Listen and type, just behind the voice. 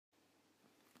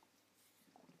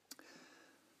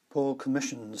Paul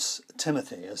commissions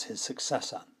Timothy as his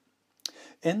successor.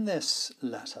 In this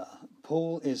letter,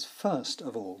 Paul is first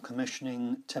of all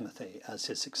commissioning Timothy as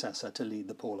his successor to lead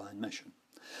the Pauline mission.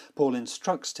 Paul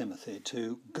instructs Timothy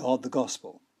to guard the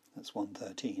gospel, that's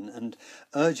 1:13, and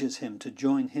urges him to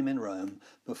join him in Rome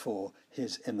before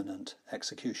his imminent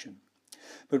execution.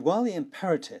 But while the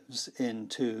imperatives in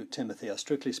 2 Timothy are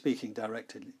strictly speaking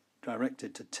directed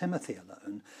to Timothy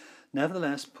alone,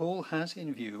 nevertheless Paul has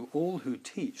in view all who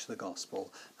teach the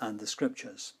gospel and the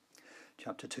scriptures.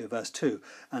 Chapter 2, verse 2,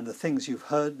 "And the things you've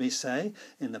heard me say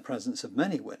in the presence of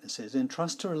many witnesses,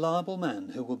 entrust to reliable men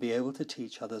who will be able to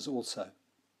teach others also."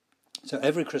 So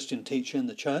every Christian teacher in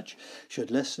the church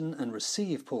should listen and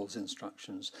receive Paul's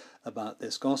instructions about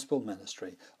this gospel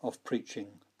ministry of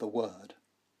preaching the word.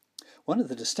 One of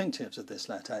the distinctives of this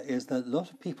letter is that a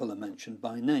lot of people are mentioned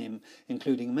by name,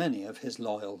 including many of his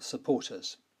loyal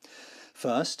supporters.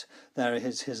 First, there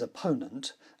is his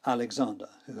opponent, Alexander,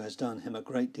 who has done him a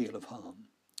great deal of harm.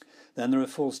 Then there are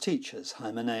false teachers,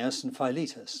 Hymenaeus and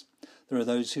Philetus. There are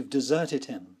those who've deserted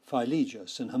him,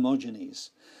 Philologus and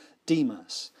Hermogenes,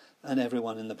 Demas, and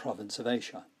everyone in the province of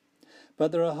Asia.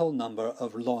 But there are a whole number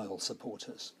of loyal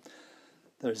supporters.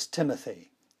 There is Timothy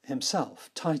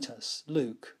himself, Titus,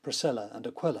 Luke, Priscilla and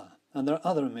Aquila, and there are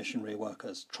other missionary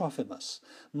workers, Trophimus,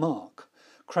 Mark,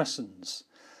 Crescens,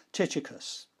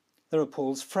 Tychicus. There are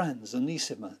Paul's friends,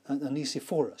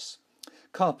 Onesiphorus,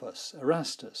 Carpus,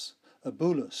 Erastus,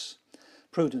 Eubulus,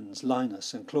 Prudence,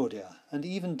 Linus and Claudia, and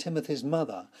even Timothy's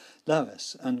mother,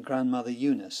 Lois, and grandmother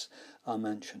Eunice are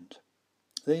mentioned.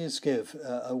 These give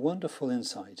a wonderful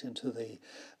insight into the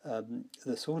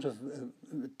sort of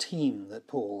team that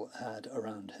Paul had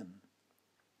around him.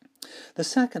 The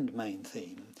second main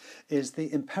theme is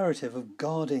the imperative of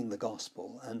guarding the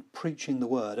gospel and preaching the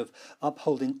word, of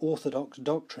upholding orthodox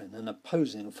doctrine and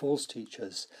opposing false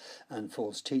teachers and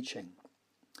false teaching.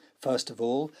 First of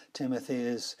all, Timothy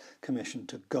is commissioned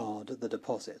to guard the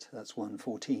deposit. That's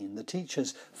 1:14. The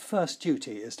teacher's first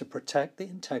duty is to protect the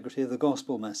integrity of the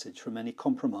gospel message from any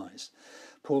compromise.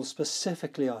 Paul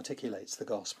specifically articulates the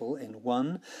gospel in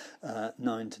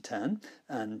 1:9-10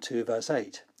 and 2 verse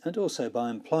 8, and also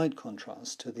by implied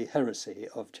contrast to the heresy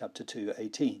of chapter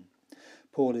 2:18.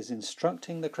 Paul is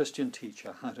instructing the Christian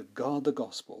teacher how to guard the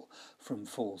gospel from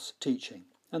false teaching.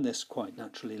 And this quite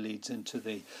naturally leads into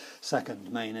the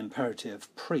second main imperative,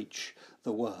 preach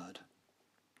the word.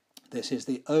 This is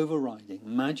the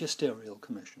overriding magisterial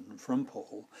commission from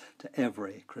Paul to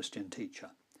every Christian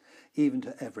teacher, even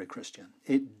to every Christian.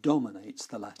 It dominates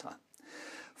the letter.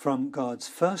 From God's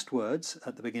first words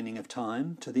at the beginning of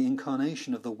time to the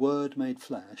incarnation of the Word made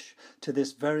flesh, to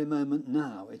this very moment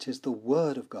now, it is the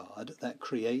Word of God that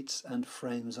creates and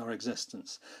frames our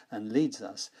existence and leads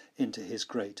us into his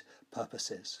great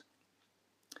purposes.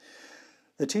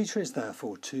 The teacher is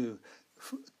therefore to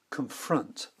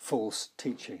confront false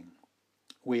teaching.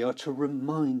 We are to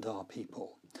remind our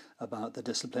people about the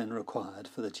discipline required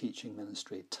for the teaching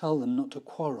ministry, tell them not to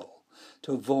quarrel,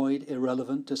 to avoid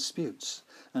irrelevant disputes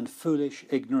and foolish,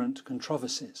 ignorant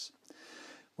controversies.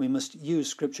 We must use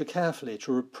Scripture carefully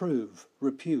to reprove,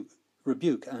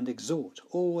 rebuke and exhort,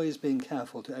 always being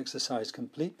careful to exercise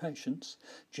complete patience,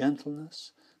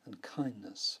 gentleness and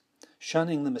kindness,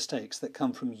 shunning the mistakes that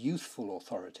come from youthful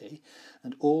authority,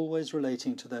 and always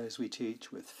relating to those we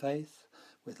teach with faith,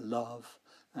 with love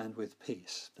and with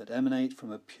peace that emanate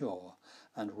from a pure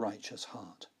and righteous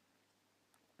heart.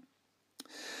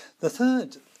 The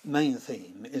third main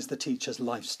theme is the teacher's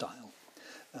lifestyle,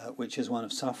 which is one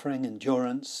of suffering,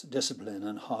 endurance, discipline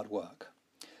and hard work.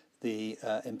 The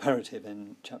imperative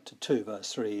in chapter 2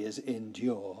 verse 3 is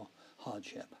endure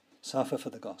hardship, suffer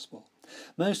for the gospel.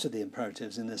 Most of the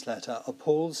imperatives in this letter are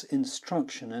Paul's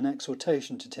instruction and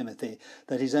exhortation to Timothy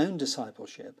that his own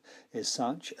discipleship is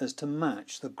such as to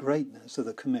match the greatness of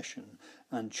the commission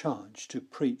and charge to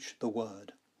preach the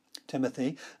word.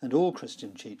 Timothy and all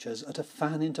Christian teachers are to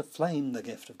fan into flame the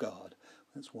gift of God.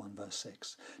 That's 1 verse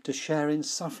 6. To share in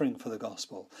suffering for the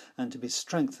gospel and to be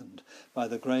strengthened by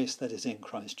the grace that is in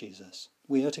Christ Jesus.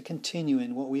 We are to continue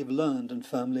in what we have learned and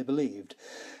firmly believed.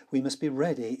 We must be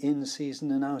ready in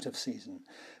season and out of season.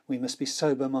 We must be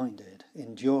sober-minded,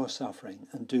 endure suffering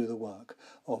and do the work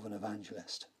of an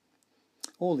evangelist.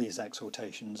 All these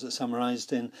exhortations are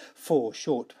summarized in 4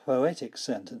 short poetic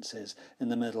sentences in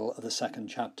the middle of the 2nd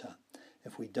chapter.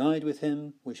 If we died with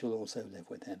him, we shall also live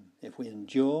with him. If we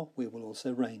endure, we will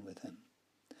also reign with him.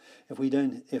 If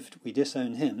we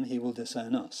disown him, he will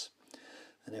disown us.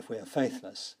 And if we are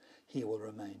faithless, he will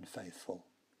remain faithful.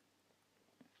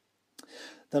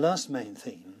 The last main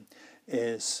theme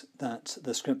is that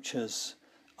the scriptures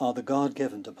are the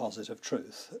God-given deposit of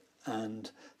truth,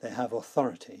 and they have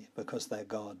authority because they're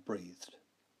God-breathed.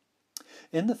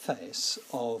 In the face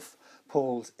of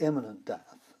Paul's imminent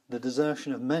death, the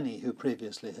desertion of many who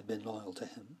previously had been loyal to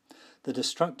him, the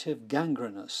destructive,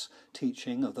 gangrenous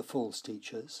teaching of the false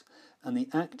teachers, and the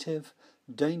active,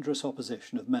 dangerous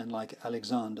opposition of men like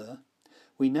Alexander,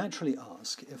 we naturally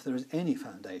ask if there is any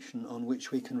foundation on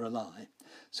which we can rely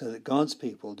so that God's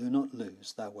people do not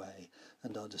lose their way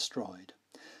and are destroyed.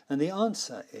 And the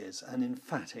answer is an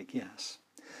emphatic yes.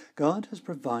 God has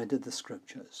provided the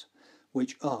Scriptures,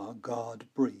 which are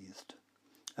God-breathed,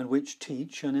 and which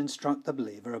teach and instruct the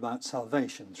believer about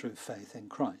salvation through faith in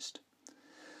Christ.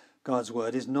 God's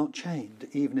word is not chained,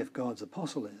 even if God's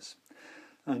apostle is.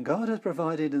 And God has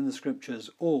provided in the Scriptures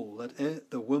all that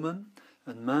the woman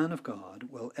and man of God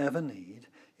will ever need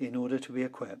in order to be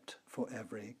equipped for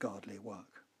every godly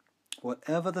work.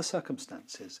 Whatever the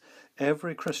circumstances,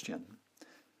 every Christian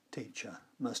teacher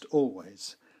must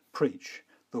always preach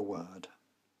the word